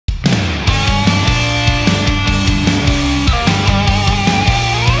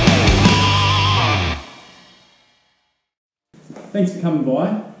thanks for coming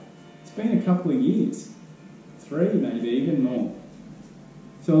by. It's been a couple of years, 3 maybe, even more.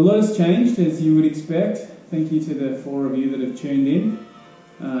 So a lot has changed, as you would expect. Thank you to the 4 of you that have tuned in.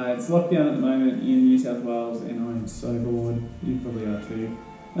 It's lockdown at the moment in New South Wales and I'm so bored. You probably are too.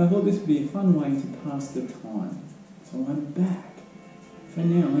 And I thought this would be a fun way to pass the time. So I'm back. For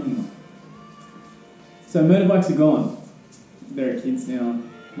now, anyway. So motorbikes are gone. There are kids now.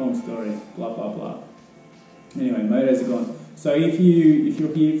 Long story. Blah, blah, blah. Anyway, motos are gone. So if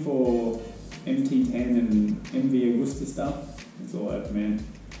you're here for MT10 and MV Augusta stuff, it's all over, man.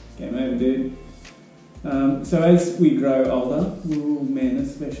 Game over, dude. So as we grow older, rural men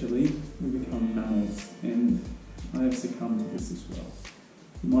especially, we become mammals, and I have succumbed to this as well.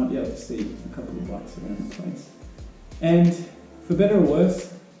 You might be able to see a couple of bikes around the place. And for better or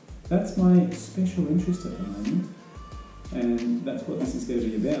worse, that's my special interest at the moment, and that's what this is going to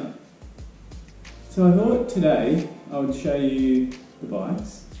be about. So I thought today I would show you the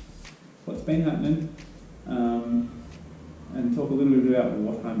bikes, what's been happening, and talk a little bit about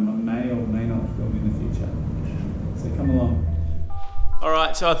what I may or may not film in the future. So come along.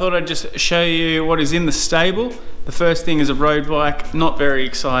 Alright, so I thought I'd just show you what is in the stable. The first thing is a road bike, not very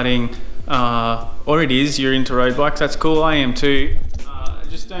exciting, or it is, you're into road bikes, that's cool, I am too. I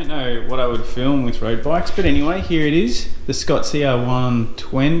just don't know what I would film with road bikes, but anyway, here it is, the Scott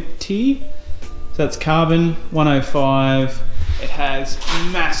CR120. So that's carbon, 105. It has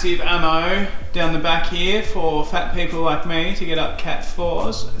massive ammo down the back here for fat people like me to get up Cat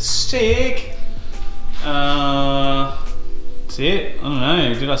 4s. Sick! That's it. I don't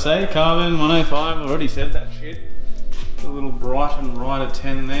know, did I say carbon, 105? I already said that shit. A little Brighton Rider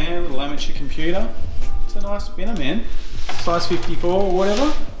 10 there, a little amateur computer. It's a nice spinner, man. Size 54 or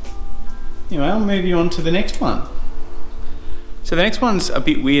whatever. Anyway, I'll move you on to the next one. So the next one's a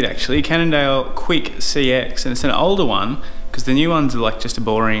bit weird actually, Cannondale Quick CX, and it's an older one because the new ones are like just a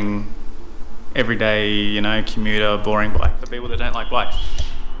boring, everyday, you know, commuter, boring bike for people that don't like bikes.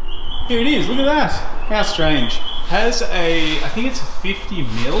 Here it is, look at that, how strange. Has a, I think it's a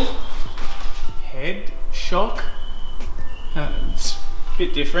 50mm head shock. It's a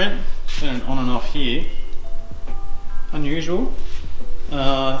bit different, turn on and off here, unusual.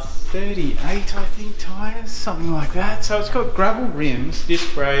 38 I think tyres, something like that. So it's got gravel rims,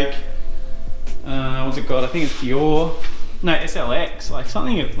 disc brake, what's it got? I think it's Dior, no SLX, like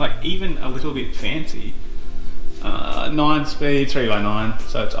something like even a little bit fancy. 9-speed, 3x9,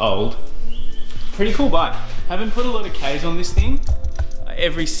 so it's old. Pretty cool bike. Haven't put a lot of Ks on this thing.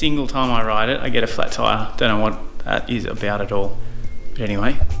 Every single time I ride it, I get a flat tyre. Don't know what that is about at all. But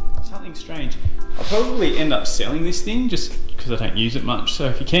anyway, something strange. I'll probably end up selling this thing just because I don't use it much. So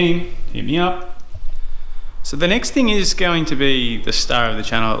if you're keen, hit me up. So the next thing is going to be the star of the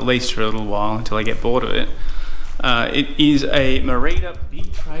channel, at least for a little while until I get bored of it. It is a Merida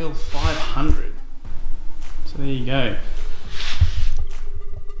Big Trail 500. So there you go.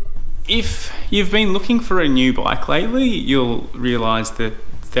 If you've been looking for a new bike lately, you'll realise that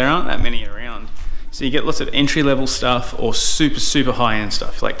there aren't that many around. So you get lots of entry-level stuff or super high-end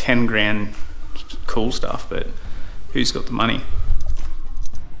stuff, like 10 grand cool stuff, but who's got the money?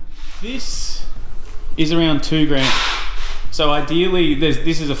 This is around 2 grand. So ideally,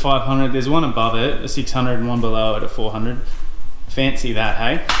 this is a 500, there's one above it, a 600, and one below it, a 400. Fancy that,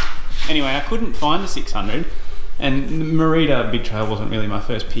 hey? Anyway, I couldn't find a 600, and the Merida Big Trail wasn't really my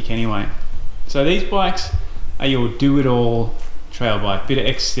first pick anyway. So these bikes are your do-it-all trail bike, bit of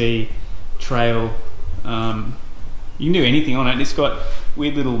XC, trail, you can do anything on it. It's got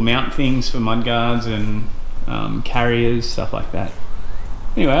weird little mount things for mudguards and carriers, stuff like that.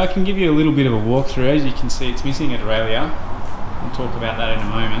 Anyway, I can give you a little bit of a walkthrough. As you can see, it's missing a derailleur. We'll talk about that in a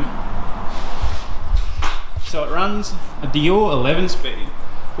moment. So it runs a Dior 11 speed.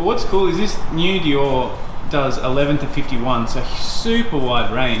 But what's cool is this new Dior does 11 to 51, so super wide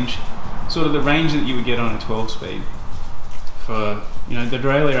range. Sort of the range that you would get on a 12 speed. For, you know, the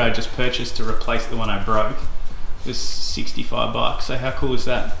derailleur I just purchased to replace the one I broke was 65 bucks. So how cool is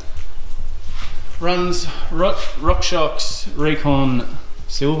that? Runs RockShox Recon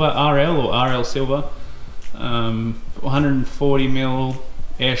Silver RL or RL Silver, 140mm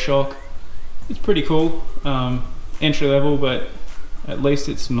air shock. It's pretty cool, entry level, but at least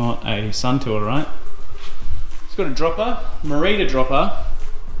it's not a Sun Tour, right? It's got a dropper, Merida dropper,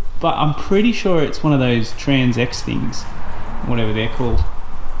 but I'm pretty sure it's one of those Trans X things, whatever they're called.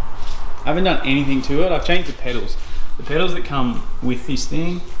 I haven't done anything to it. I've changed the pedals. The pedals that come with this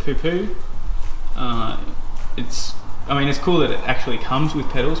thing, poo-poo, I mean, it's cool that it actually comes with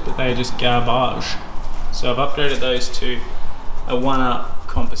pedals, but they are just garbage. So I've upgraded those to a 1-up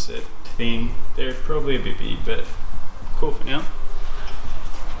composite thing. They're probably a bit big, but cool for now.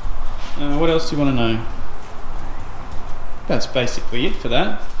 What else do you want to know? That's basically it for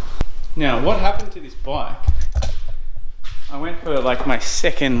that. Now, what happened to this bike? I went for like my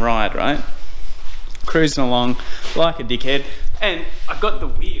second ride, right? Cruising along like a dickhead, and I got the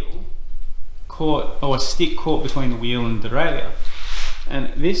wheel caught, or a stick caught between the wheel and the derailleur.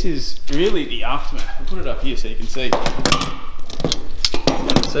 And this is really the aftermath. I'll put it up here so you can see.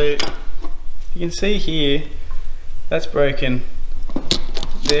 So you can see here, that's broken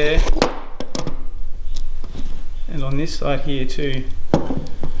there, and on this side here too.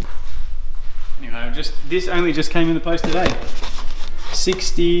 Anyway, this only just came in the post today.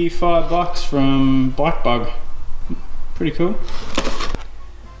 65 bucks from Bike Bug. Pretty cool.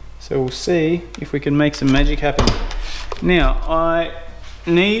 So we'll see if we can make some magic happen. Now, I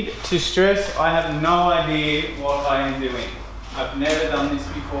need to stress I have no idea what I am doing. I've never done this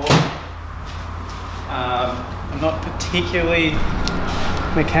before. I'm not particularly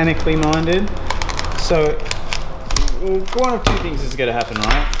mechanically minded. So, one of two things is going to happen,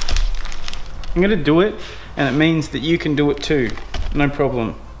 right? I'm going to do it, and it means that you can do it too. No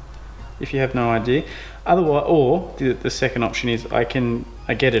problem, if you have no idea. Otherwise, or the second option is I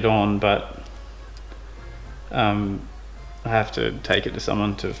get it on, but I have to take it to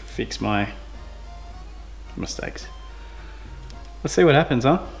someone to fix my mistakes. Let's see what happens,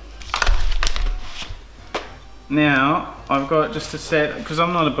 huh? Now, I've got just a set, because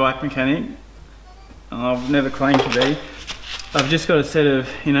I'm not a bike mechanic, and I've never claimed to be, I've just got a set of,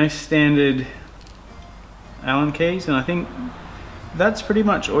 you know, standard Allen keys, and I think that's pretty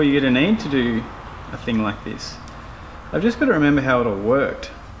much all you're gonna need to do a thing like this. I've just got to remember how it all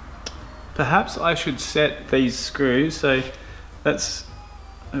worked. Perhaps I should set these screws, so that's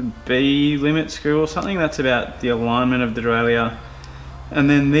a B limit screw or something, that's about the alignment of the derailleur, and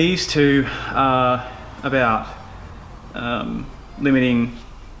then these two are about limiting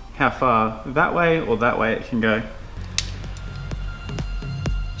how far that way or that way it can go.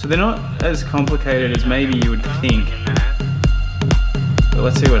 So they're not as complicated as maybe you would think. But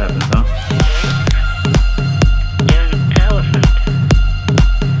let's see what happens, huh?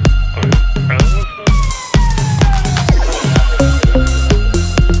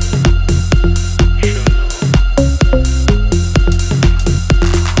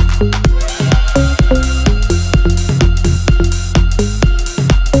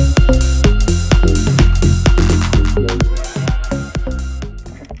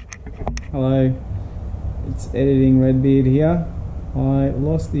 Hello, it's Editing Redbeard here. I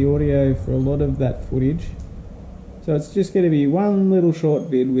lost the audio for a lot of that footage, so it's just going to be one little short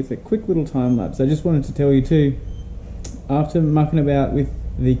vid with a quick little time lapse. I just wanted to tell you too, after mucking about with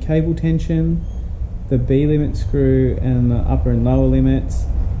the cable tension, the B limit screw and the upper and lower limits,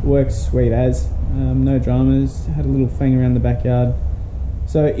 works sweet as, no dramas. Had a little fang around the backyard.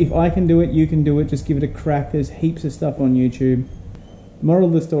 So if I can do it, you can do it. Just give it a crack. There's heaps of stuff on YouTube. Moral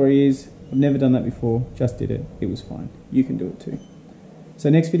of the story is, I've never done that before, just did it. It was fine. You can do it too. So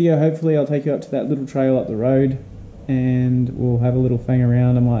next video, hopefully I'll take you up to that little trail up the road and we'll have a little fang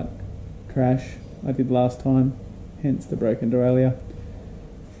around. I might crash. I did last time, hence the broken derailleur.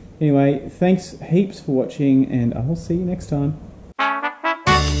 Anyway, thanks heaps for watching and I'll see you next time.